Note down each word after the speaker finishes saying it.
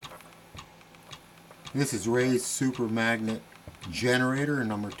This is Ray's Super Magnet Generator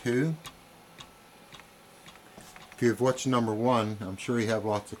number 2. If you've watched number 1, I'm sure you have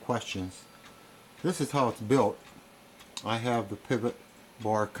lots of questions. This is how it's built. I have the pivot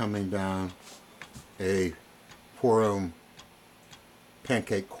bar coming down a 4 ohm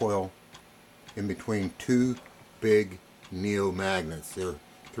pancake coil in between two big Neo magnets. They're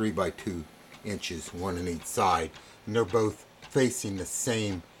 3 by 2 inches, one on each side, and they're both facing the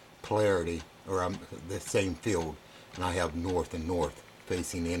same polarity, or the same field, and I have north and north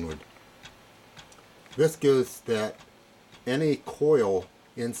facing inward. This gives that any coil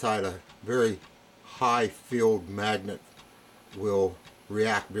inside a very high field magnet will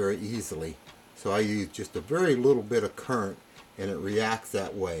react very easily. So I use just a very little bit of current and it reacts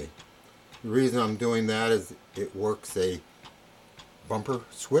that way. The reason I'm doing that is it works a bumper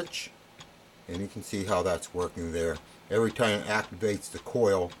switch, and you can see how that's working there. Every time it activates the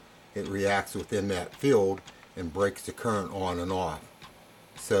coil, it reacts within that field and breaks the current on and off.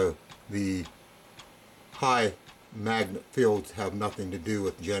 So the high magnet fields have nothing to do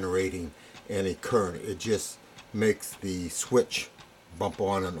with generating any current. It just makes the switch bump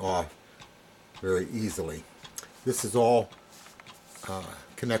on and off very easily. This is all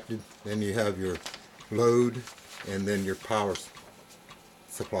connected. Then you have your load and then your power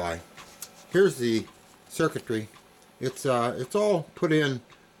supply. Here's the circuitry. It's all put in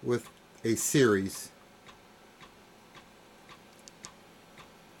with a series.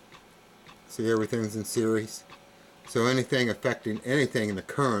 See, everything's in series. So anything affecting anything in the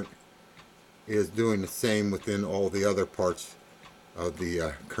current is doing the same within all the other parts of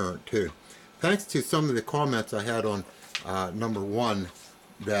the current too. Thanks to some of the comments I had on number 1,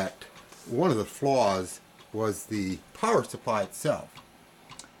 that one of the flaws was the power supply itself.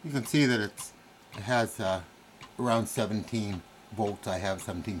 You can see that it has around 17 volts. I have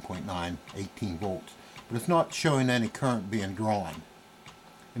 17.9, 18 volts, but it's not showing any current being drawn.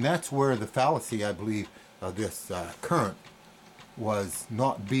 And that's where the fallacy, I believe, of this current was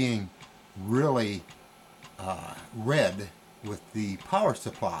not being really read with the power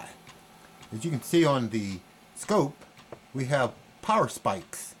supply. As you can see on the scope, we have power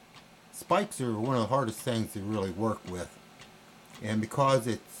spikes. Spikes are one of the hardest things to really work with. And because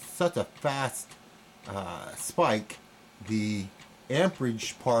it's such a fast spike, the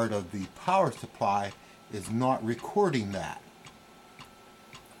amperage part of the power supply is not recording that.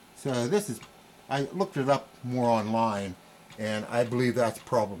 So this is, I looked it up more online, and I believe that's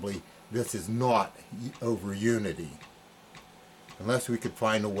probably, this is not over unity. Unless we could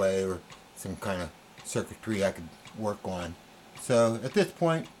find a way or some kind of circuitry I could work on. So at this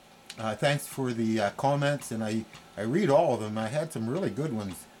point, thanks for the comments, and I read all of them. I had some really good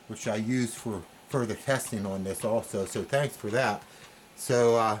ones which I used for further testing on this also, so thanks for that.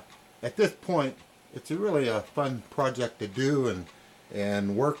 So at this point, it's really a fun project to do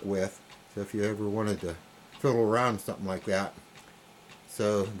and work with. So if you ever wanted to fiddle around with something like that.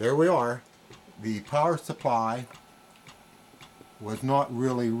 So there we are. The power supply was not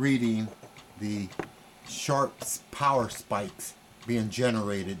really reading the sharp power spikes being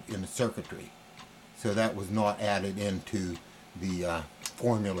generated in the circuitry. So that was not added into the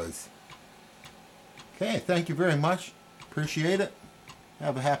formulas. Okay, thank you very much. Appreciate it.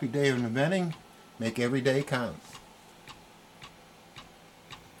 Have a happy day of inventing. Make every day count.